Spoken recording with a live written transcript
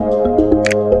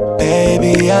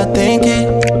I think it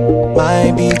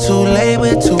might be too late,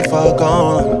 we're too far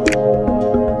gone.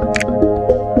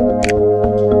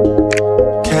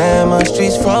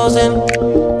 Chemistry's frozen,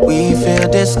 we feel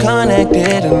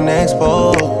disconnected and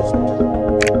exposed.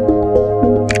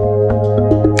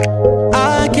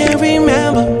 I can't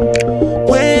remember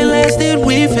when last did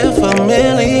we feel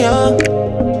familiar.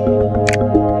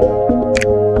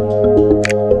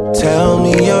 Tell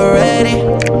me you're ready,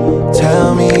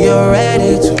 tell me you're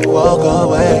ready to walk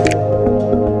away.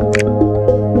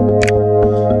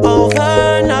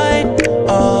 Overnight,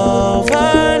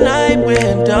 overnight,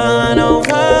 we're done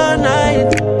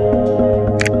overnight.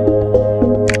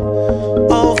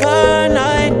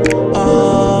 Overnight,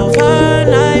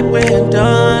 overnight, we're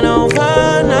done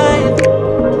overnight.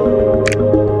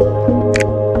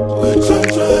 We try,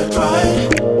 try,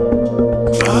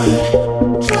 try, try,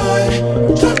 try,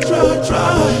 try,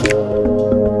 try.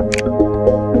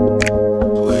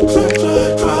 We try,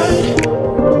 try,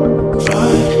 try,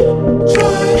 try,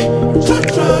 try, try,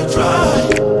 try, try.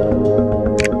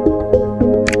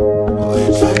 We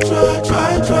try, try,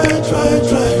 try, try,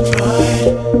 try, try,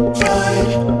 try,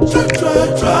 try, try,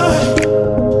 try.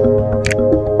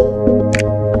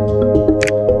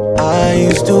 I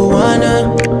used to wonder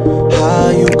how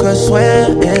you could swear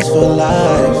it's for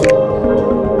life.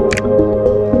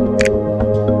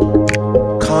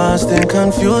 Constant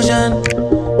confusion,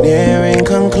 nearing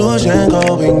conclusion,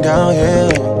 going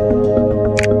downhill.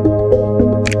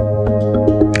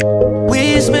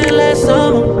 We spent last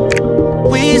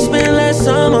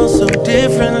summer so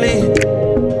differently.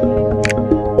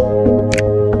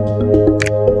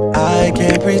 I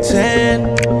can't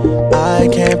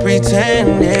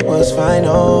pretend it was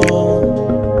final.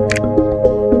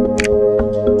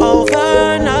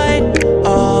 Overnight,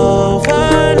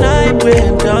 overnight,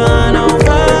 we're done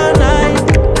overnight.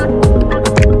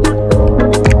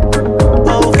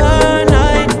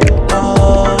 Overnight,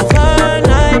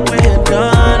 overnight, we're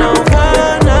done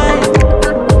overnight.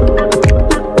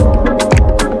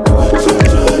 Try,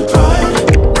 try, try,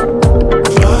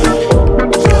 try,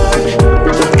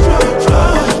 try,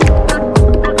 try.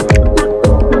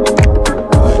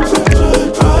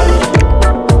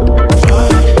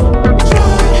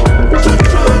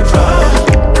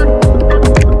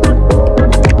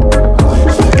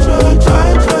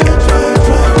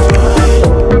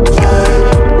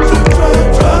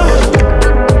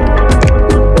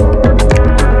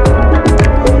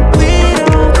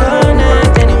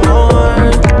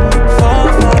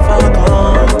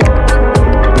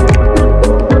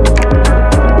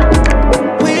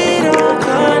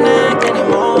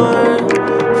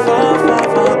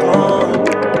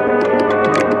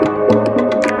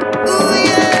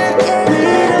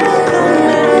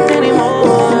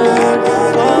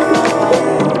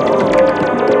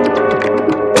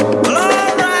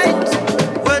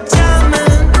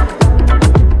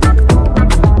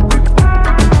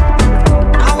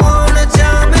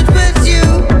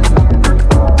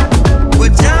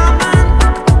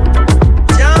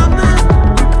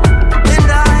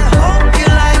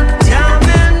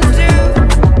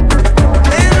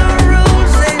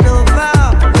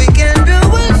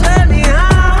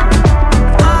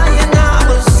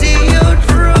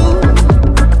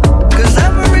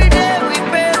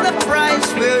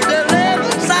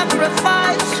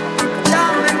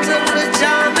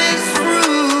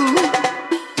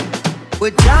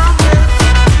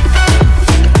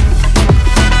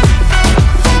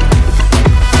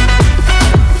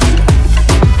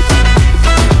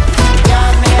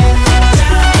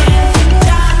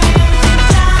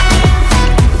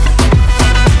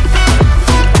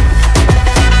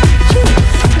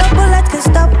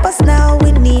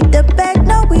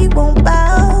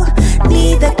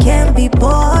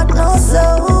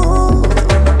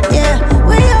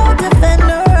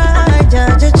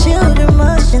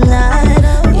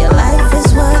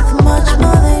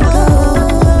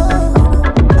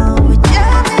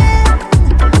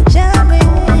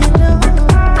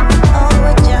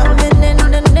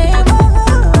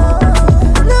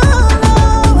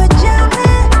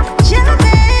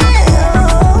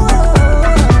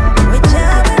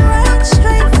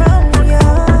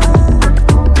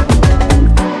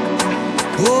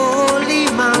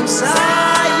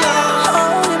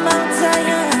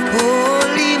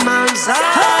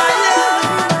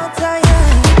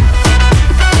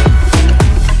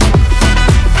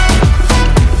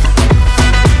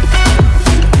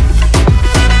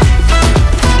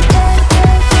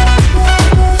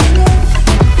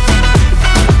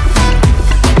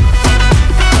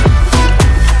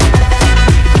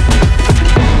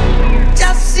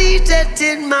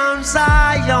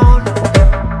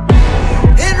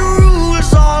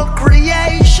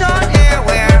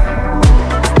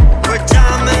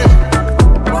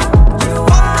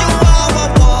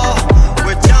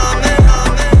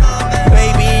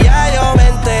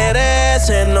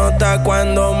 gusta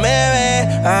cuando me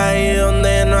ves. Ahí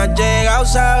donde no has llegado,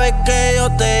 sabes que yo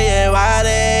te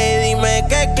llevaré. Y dime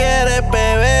qué quieres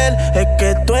beber, es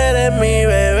que tú eres mi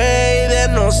bebé. Y de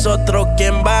nosotros,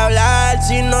 ¿quién va a hablar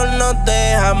si no nos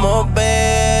dejamos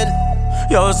ver?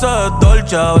 Y a veces es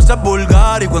dolce, a veces es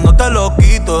vulgar. Y cuando te lo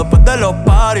quito, después de los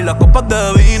paris, las copas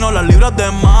de vino, las libras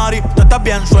de Mari. Tú estás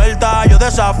bien suelta, yo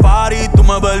de safari. Tú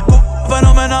me ves el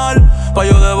fenomenal, pa'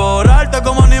 yo devorarte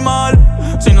como animal.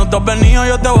 Si no te has venido,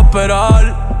 yo te voy a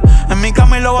esperar. En mi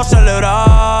cama y lo voy a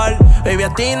celebrar. Baby, a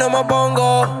ti no me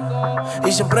pongo,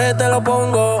 y siempre te lo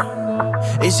pongo.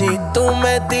 Y si tú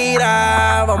me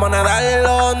tiras, vamos a nadar en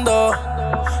lo hondo.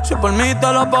 Si por mí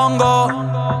te lo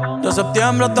pongo, de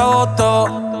septiembre hasta agosto.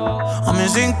 A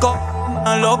mis 5,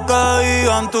 lo que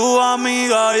digan tu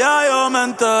amiga, ya yo me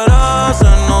enteré. Se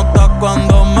nota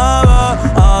cuando me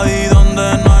ves, ahí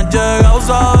donde no has llegado,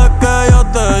 sabes que yo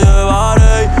te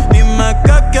llevaré. Dime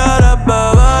qué quieres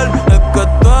beber, es que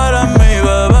tú eres mi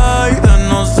bebé. Y de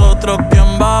nosotros,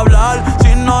 ¿quién va a hablar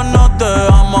si no nos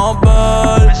dejamos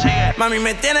ver? Mami,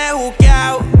 me tienes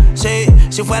buqueado, sí.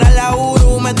 Si fuera la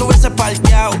Uru, me tuviese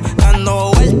parqueado.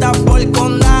 Dando vueltas por el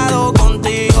condado,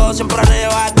 contigo siempre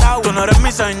arrebatado. Tú no eres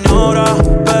mi señora,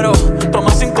 pero toma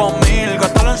 5,000,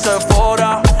 gástalo en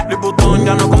Sephora. Louis Vuitton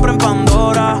ya no compra en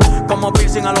Pandora. Como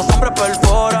piercing a los hombres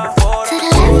perfora. To the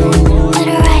left, to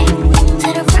the right, to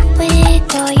the front with it,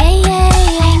 go yeah, yeah,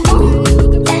 yeah.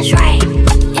 Ooh, that's right.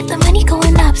 If the money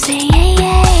going up, say yeah,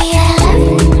 yeah, yeah.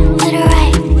 To the left, to the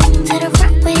right, to the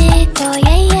front with it, go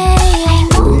yeah, yeah,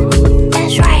 yeah. Ooh,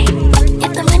 that's right.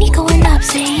 If the money going up,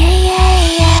 say yeah,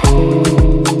 yeah, yeah.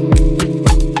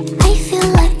 I feel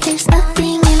like there's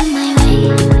nothing in my way.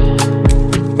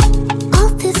 All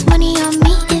this money on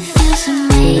me, it feels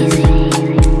amazing.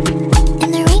 In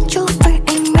the Range Rover,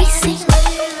 I'm racing.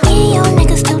 Me and your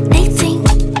nigga still dating.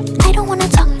 I don't wanna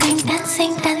talk, I'm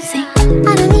dancing, dancing.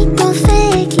 I don't need no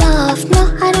fake love, no,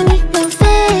 I don't need no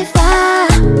favor.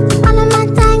 All of my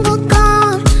tango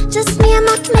gone, just me and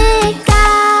my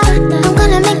makeup. I'm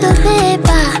gonna make the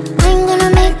paper, I'm gonna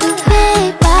make the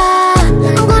paper.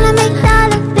 I'm gonna make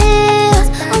dollar bills,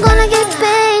 I'm gonna get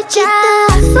paid, yeah.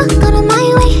 Get the fuck out of my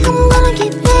way, I'm gonna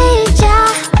get paid, yeah.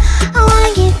 I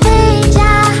wanna get paid,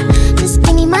 yeah. Just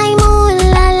give me my mood,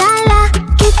 la la la.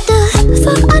 Get the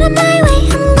fuck out of my way,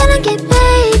 I'm gonna get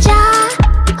paid, yeah.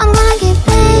 I'm gonna get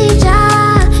paid,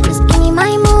 yeah. Just give me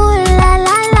my mood, la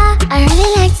la la. I really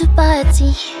like to party,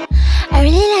 I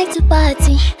really like to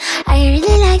party, I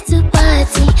really like to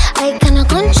party. I cannot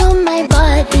control my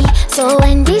body, so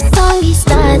when this song is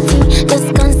starting,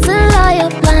 just cancel all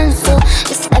your plans. So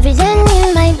it's evident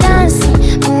in my dancing,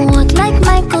 moonwalk like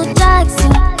Michael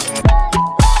Jackson.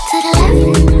 To the left,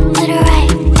 to the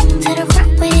right, to the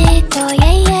front with it, go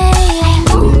yeah, yeah,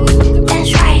 yeah. Ooh,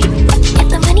 that's right. If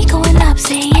the money going up,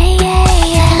 say yeah, yeah,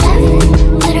 yeah.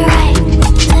 To the left, to the right,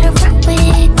 to the front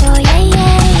with it, go yeah,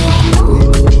 yeah, yeah.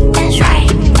 Ooh, that's right.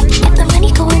 If the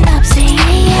money going up, say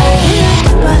yeah, yeah, yeah.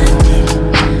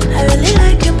 I really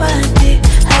like your body.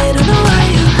 I don't know why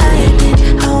you hide it.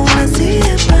 I wanna see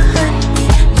it behind me.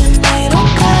 Tonight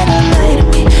don't gotta lie to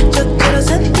me. Yo quiero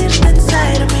sentirte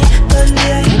inside of me. Todo el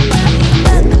día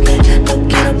imaginándote. No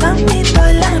quiero pa' mí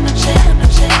toda la noche,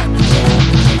 noche, noche.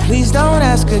 Please don't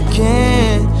ask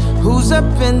again, who's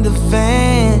up in the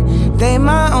van? They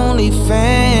my only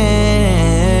fans.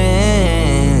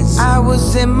 I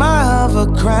was in my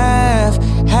hovercraft,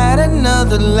 had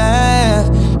another laugh.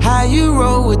 How you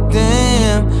roll with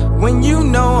them when you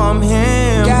know I'm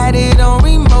him? Got it on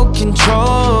remote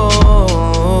control.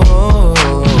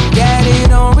 Got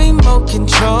it on remote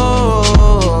control.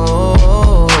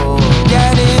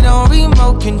 Got it on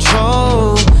remote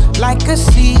control. Like a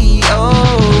CEO,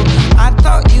 I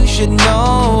thought you should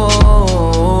know.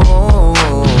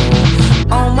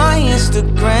 On my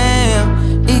Instagram,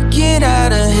 it get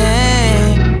out of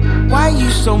hand. Why you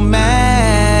so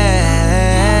mad?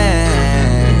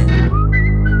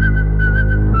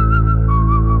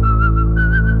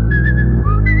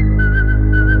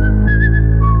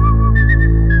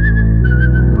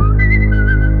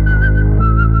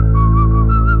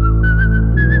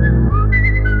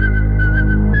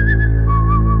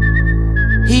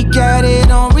 He got it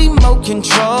on remote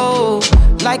control,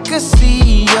 like a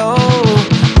CEO.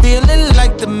 Feeling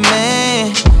like the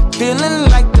man, feeling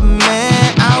like the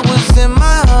man. I was in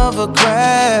my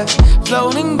hovercraft,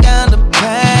 floating down the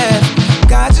path.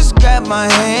 God just grabbed my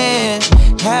hand,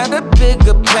 had a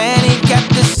bigger plan. He got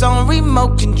this on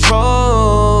remote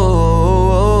control.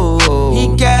 He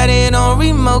got it on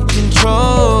remote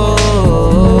control.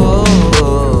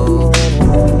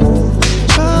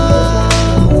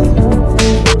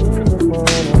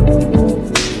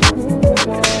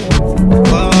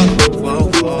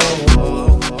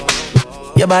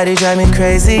 body drive me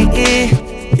crazy.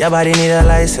 Your body need a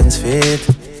license fit.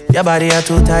 Your body are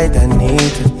too tight and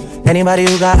neat. Anybody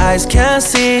who got eyes can't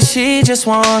see. She just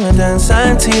wanna dance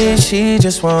and tease. She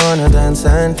just wanna dance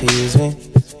and tease me.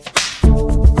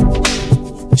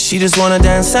 She just wanna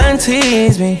dance and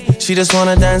tease me. She just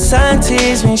wanna dance and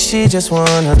tease me. She just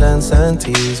wanna dance and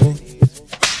tease me.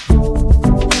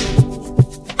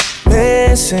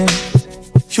 Missing,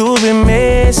 you've been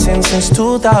missing since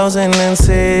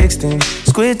 2016.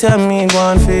 Squid tell me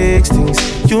go and fix things.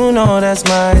 You know that's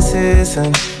my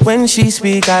assistant. When she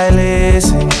speak, I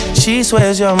listen. She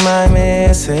swears you're my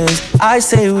missus. I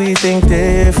say we think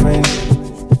different.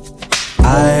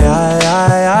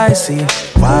 I see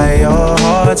why your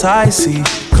heart's icy.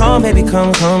 Come baby,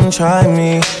 come try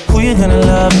me. Who you gonna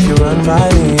love if you run by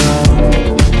me?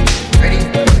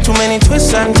 Too many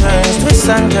twists and turns,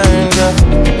 yeah.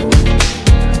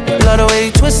 Love the way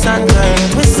you twist and turn,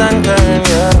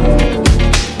 yeah.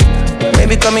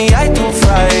 Baby, call me, I too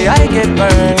fry, I get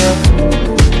burned, yeah.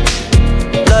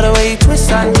 Love the way you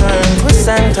twist and turn,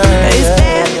 yeah. It's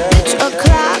bad, bitch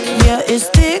o'clock, yeah, it's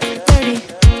thick 30.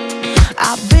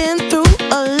 I've been through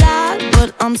a lot, but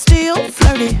I'm still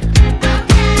flirty.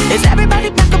 Is everybody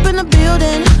back up in the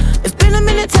building? It's been a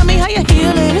minute, tell me how you're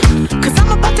healing. Cause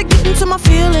I'm about to get into my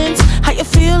feelings. How you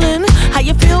feeling? How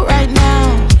you feel right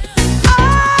now?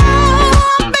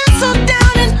 Oh, I've been so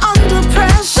down and under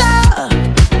pressure.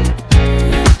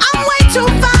 I'm way too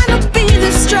fine to be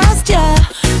distressed, yeah.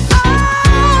 Oh,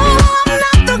 I'm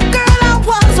not the girl I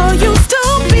was or used to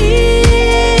be.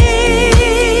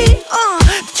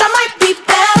 But I might be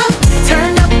better.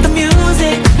 Turn up the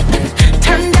music,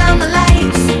 turn down the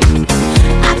lights.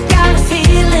 I got a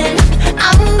feeling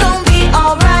I'm gonna be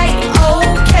alright,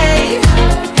 okay.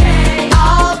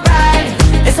 Alright,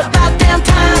 it's about damn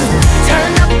time.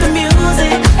 Turn up the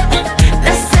music,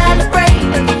 let's celebrate.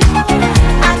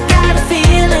 I got a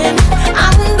feeling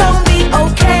I'm gonna be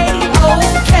okay.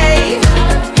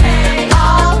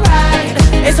 Alright,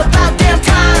 it's about damn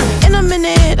time. In a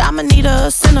minute, I'ma need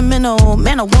a sentimental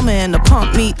man or woman to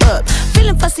pump me up.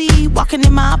 Feeling fussy, walking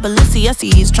in my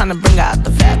Balenciennes, trying to bring out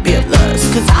the fat beard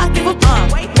lust. Cause I give a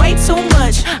fuck, way too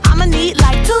much. I'ma need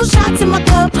like 2 shots in my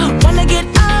cup. Wanna get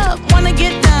up, wanna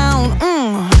get down.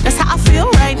 That's how I feel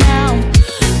right now.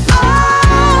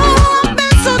 Oh, I've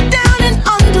been so down and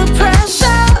under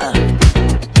pressure.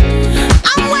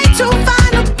 I'm way too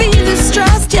fine to be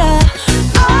distressed, yeah.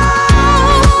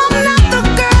 Oh, I'm not the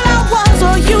girl I was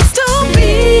or used to be.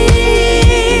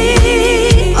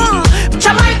 But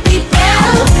I might be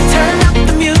better. Turn up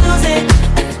the music,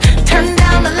 turn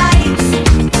down the lights.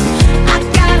 I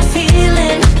got a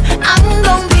feeling I'm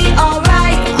gonna be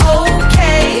alright,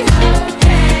 okay.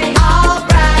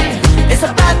 Alright,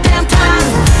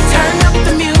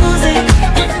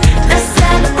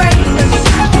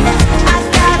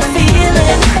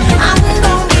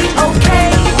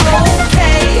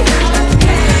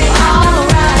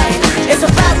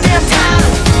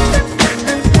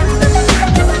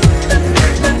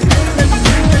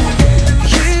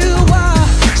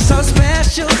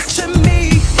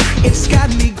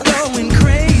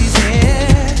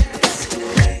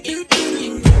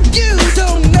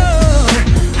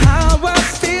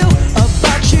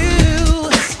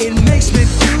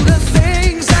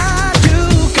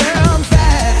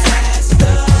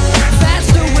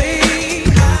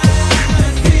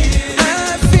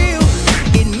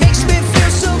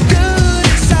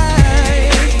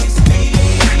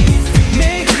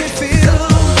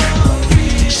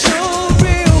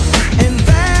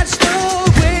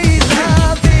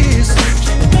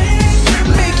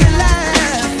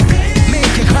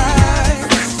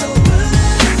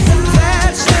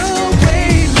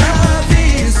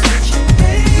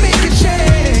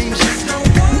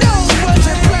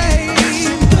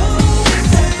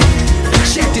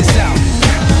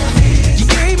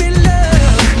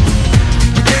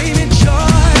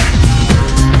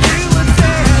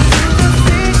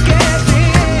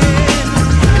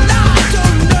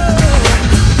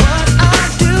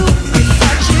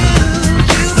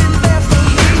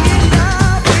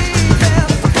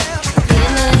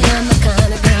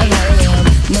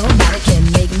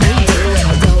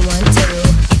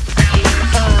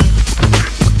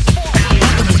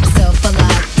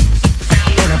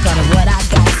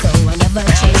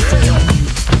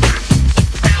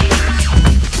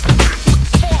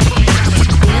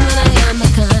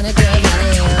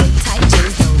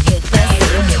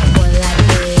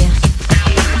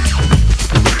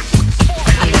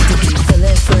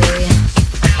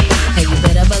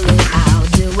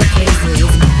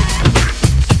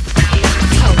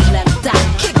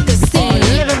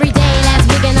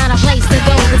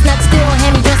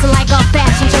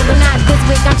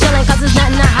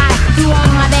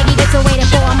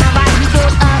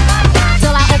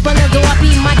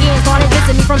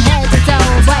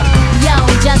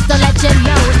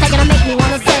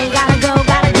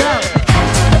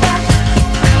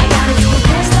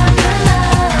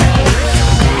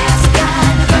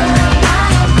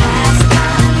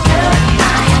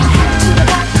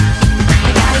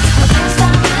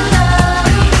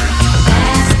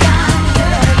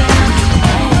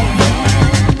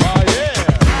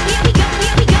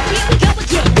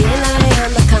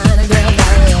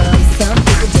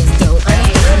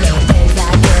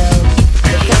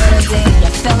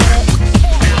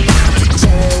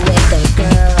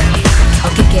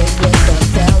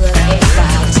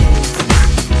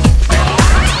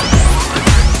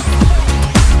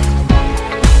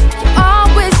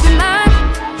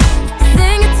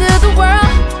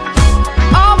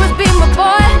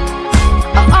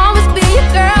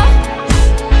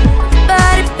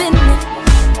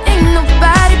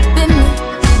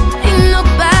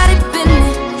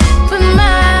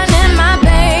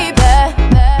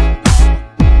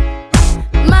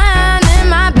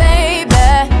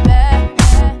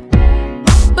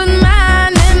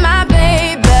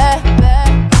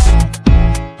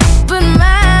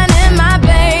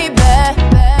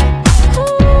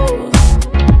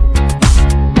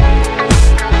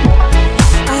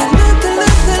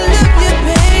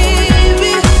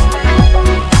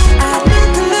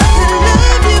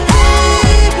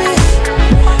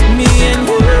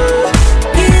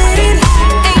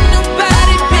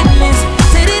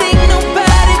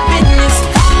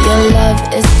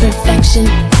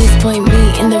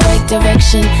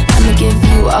 direction. I'ma give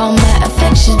you all my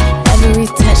affection. Every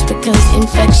touch becomes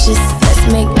infectious. Let's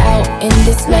make out in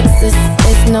this Lexus.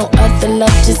 There's no other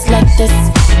love just like this.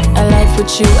 A life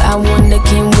with you, I wonder,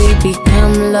 can we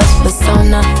become love's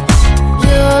persona?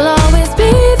 You'll always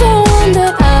be the one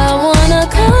that I wanna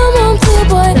come home to,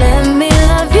 boy. Let me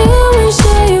love you and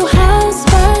show you how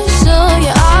special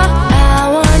you are. I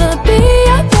wanna be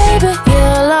your baby.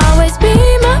 You'll always be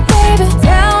my baby.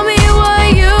 Tell me what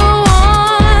you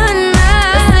want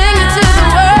now. Let's sing it to the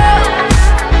world.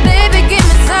 Baby, give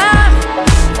me time.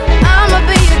 I'ma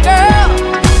be your girl.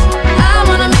 I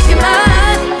wanna make you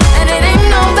mine. And it ain't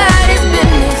nobody's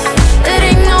business. It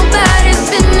ain't nobody's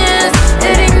business.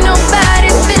 It ain't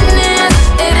nobody's business.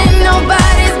 It ain't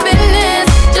nobody's business.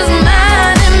 Just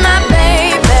mine and my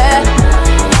baby.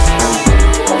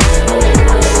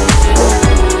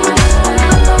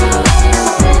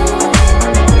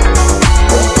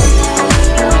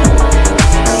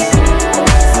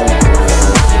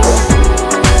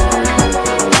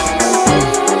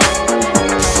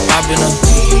 I've been a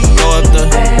throw up the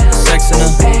sex in a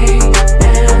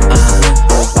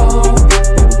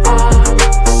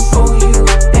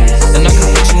and I can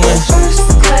put you in First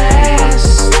class,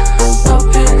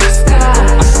 up in the sky.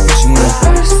 put you in.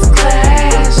 First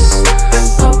class,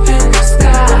 up in the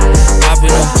sky. I've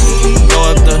been a throw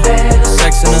up the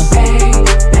sex in a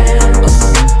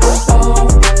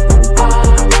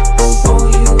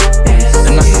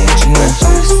and I can put you in.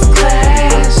 First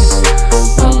class,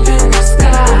 up in the sky.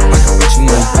 I can put you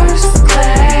in. First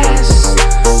class,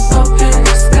 up in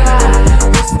the sky.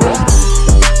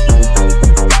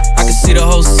 I can see the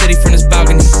whole city from this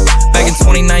balcony. Back in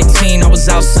 2019, I was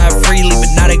outside freely, but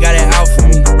now they got it out for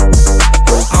me.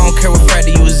 I don't care what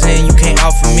Friday you was in, you can't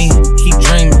out for me. Keep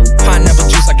dreaming, pineapple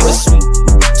juice, I give it sweet,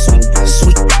 sweet,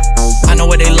 sweet. I know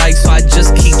what they like, so I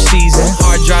just keep cheesing.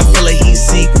 Hard drive full of heat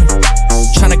seeking.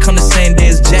 Tryna come the same day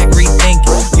as Jack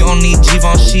rethinking. You don't need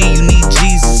Givenchy, you need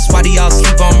Jesus. Why do y'all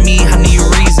sleep on me? I need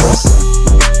reasons.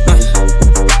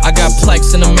 I got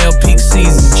plex in the mail peak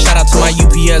season. Shout out to my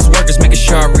UPS workers, making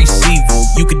sure I receive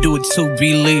it. You could do it too,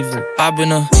 believe it. I've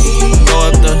been a throw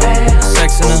up the